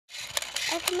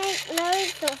I can make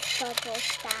loads of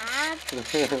bubbles, Dad.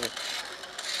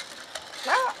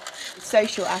 The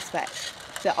social aspect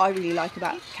that I really like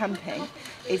about camping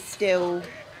is still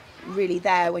really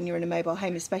there when you're in a mobile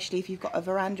home, especially if you've got a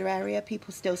veranda area.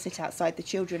 People still sit outside. The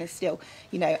children are still,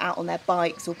 you know, out on their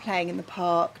bikes or playing in the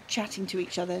park, chatting to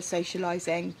each other,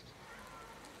 socialising.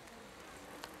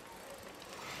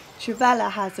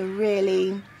 Trevella has a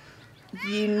really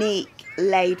unique,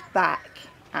 laid-back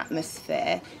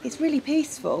atmosphere. It's really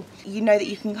peaceful. You know that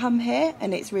you can come here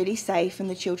and it's really safe, and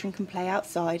the children can play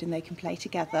outside and they can play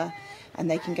together, and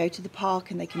they can go to the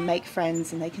park and they can make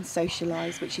friends and they can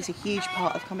socialise, which is a huge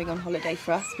part of coming on holiday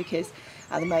for us, because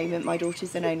at the moment my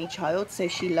daughter's an only child, so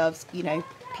she loves, you know,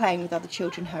 playing with other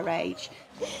children her age.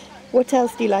 What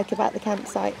else do you like about the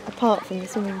campsite apart from the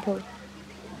swimming pool?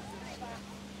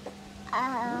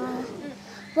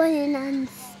 Running and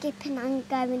skipping and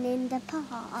going in the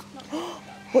park.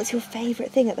 What's your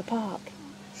favourite thing at the park?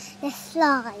 The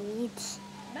slides.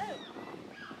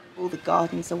 All the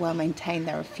gardens are well maintained.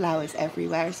 There are flowers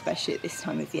everywhere, especially at this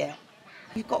time of year.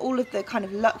 You've got all of the kind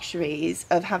of luxuries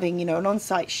of having, you know, an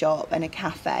on-site shop and a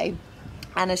cafe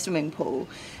and a swimming pool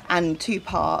and 2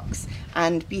 parks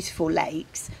and beautiful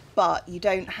lakes, but you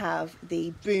don't have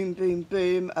the boom, boom,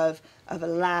 boom of a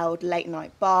loud late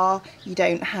night bar. You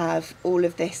don't have all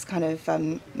of this kind of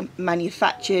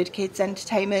manufactured kids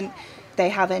entertainment. They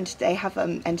have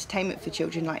entertainment for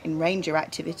children, like in ranger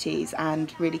activities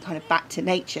and really kind of back to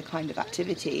nature kind of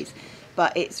activities,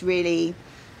 but it's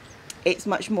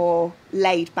much more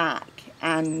laid back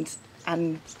and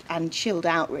chilled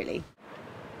out, really.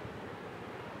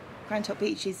 Grand Top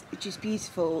Beach is just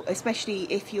beautiful, especially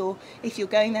if you're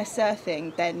going there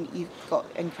surfing. Then you've got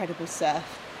incredible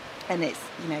surf, and it's,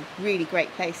 you know, really great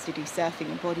place to do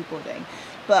surfing and bodyboarding.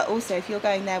 But also if you're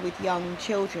going there with young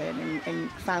children and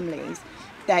families,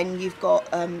 then you've got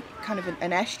kind of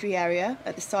an estuary area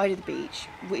at the side of the beach,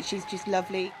 which is just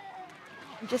lovely.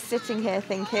 I'm just sitting here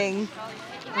thinking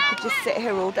I could just sit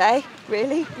here all day,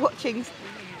 really, watching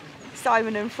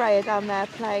Simon and Freya down there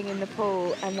playing in the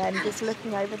pool, and then just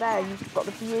looking over there, and you've got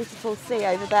the beautiful sea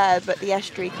over there, but the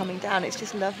estuary coming down. It's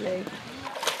just lovely.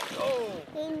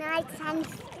 Be nice and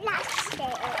splashy.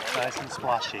 Nice and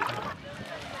splashy.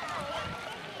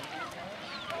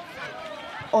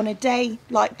 On a day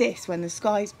like this, when the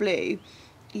sky's blue,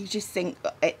 you just think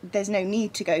there's no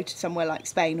need to go to somewhere like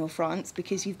Spain or France,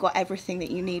 because you've got everything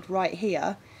that you need right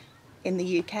here in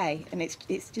the UK, and it's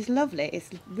just lovely.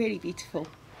 It's really beautiful.